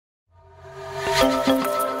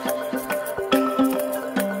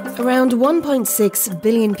Around 1.6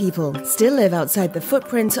 billion people still live outside the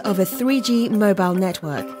footprint of a 3G mobile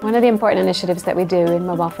network. One of the important initiatives that we do in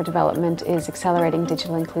Mobile for Development is accelerating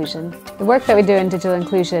digital inclusion. The work that we do in digital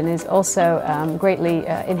inclusion is also greatly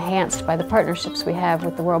enhanced by the partnerships we have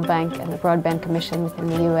with the World Bank and the Broadband Commission within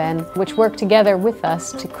the UN, which work together with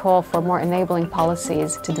us to call for more enabling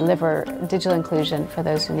policies to deliver digital inclusion for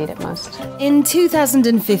those who need it most. In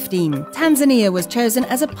 2015, Tanzania was chosen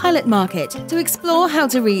as a pilot market to explore how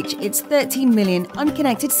to reach its 13 million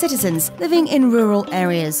unconnected citizens living in rural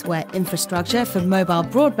areas where infrastructure for mobile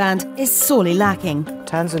broadband is sorely lacking.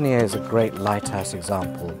 Tanzania is a great lighthouse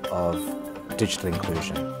example of digital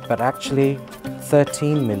inclusion, but actually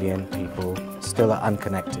 13 million people still are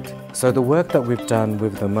unconnected. So the work that we've done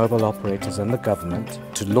with the mobile operators and the government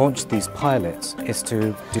to launch these pilots is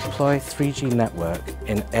to deploy 3G network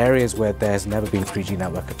in areas where there's never been 3G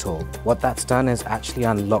network at all. What that's done is actually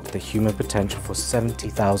unlock the human potential for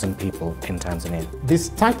 70,000 people in Tanzania. This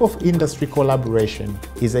type of industry collaboration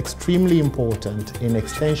is extremely important in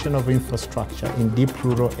extension of infrastructure in deep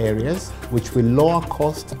rural areas, which will lower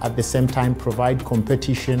cost at the same time provide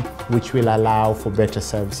competition, which will allow for better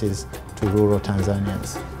services to rural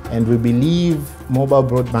Tanzanians. And we believe mobile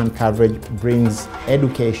broadband coverage brings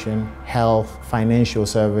education, health, financial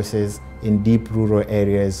services in deep rural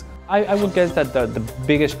areas. I would guess that the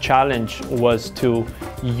biggest challenge was to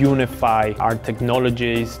unify our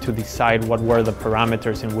technologies, to decide what were the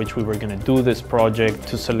parameters in which we were going to do this project,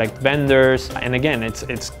 to select vendors. And again,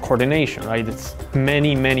 it's coordination, right? It's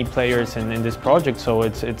many players in this project, so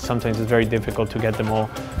sometimes it's very difficult to get them all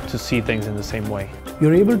to see things in the same way.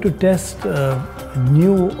 You're able to test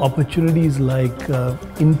new opportunities like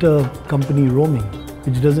inter-company roaming,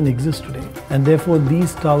 which doesn't exist today. And therefore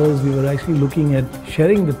these towers, we were actually looking at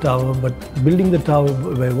sharing the tower, but building the tower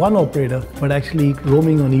by one operator, but actually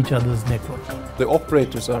roaming on each other's network. The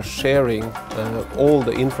operators are sharing all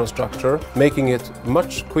the infrastructure, making it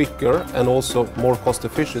much quicker and also more cost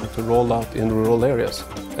efficient to roll out in rural areas.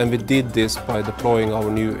 And we did this by deploying our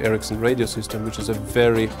new Ericsson radio system, which is a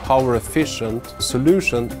very power efficient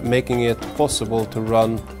solution, making it possible to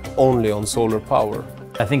run only on solar power.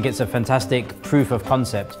 I think it's a fantastic proof of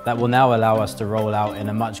concept that will now allow us to roll out in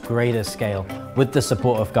a much greater scale with the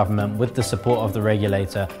support of government, with the support of the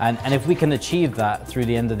regulator. And if we can achieve that through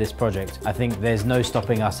the end of this project, I think there's no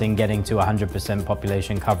stopping us in getting to 100%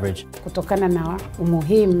 population coverage. Kutokana na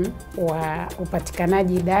umuhimu wa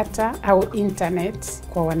upatikanaji data au internet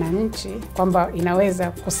kwa wananchi, kwamba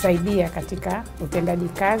inaweza kusaidia katika utendaji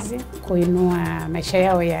kazi, kuinua maisha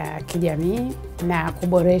yao ya kijamii na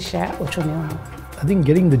kuboresha uchumi wao. I think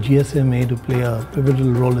getting the GSMA to play a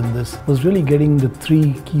pivotal role in this was really getting the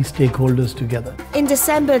three key stakeholders together. In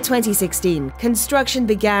December 2016, construction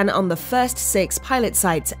began on the first 6 pilot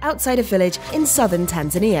sites outside a village in southern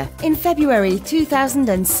Tanzania. In February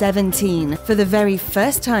 2017, for the very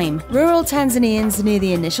first time, rural Tanzanians near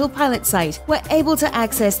the initial pilot site were able to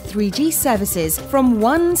access 3G services from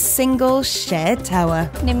one single shared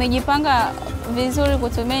tower. Nimejipanga vizuri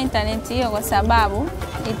kutumia internet hiyo kwa sababu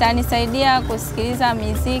itanisaidia kusikiliza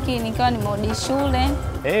muziki nikiwa nimerudi shule.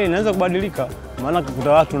 Inaweza kubadilika, maana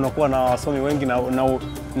kukuta watu unakuwa na wasomi wengi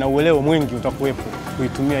na uelewa mwingi utakuwepo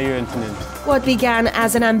kuitumia hiyo internet. What began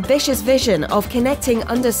as an ambitious vision of connecting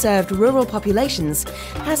underserved rural populations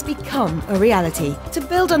has become a reality. To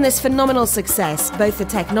build on this phenomenal success, both the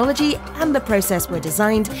technology and the process were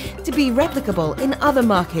designed to be replicable in other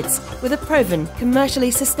markets with a proven, commercially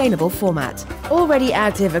sustainable format. Already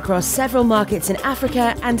active across several markets in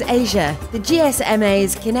Africa and Asia, the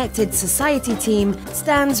GSMA's Connected Society team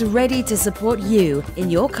stands ready to support you in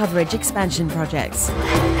your coverage expansion projects.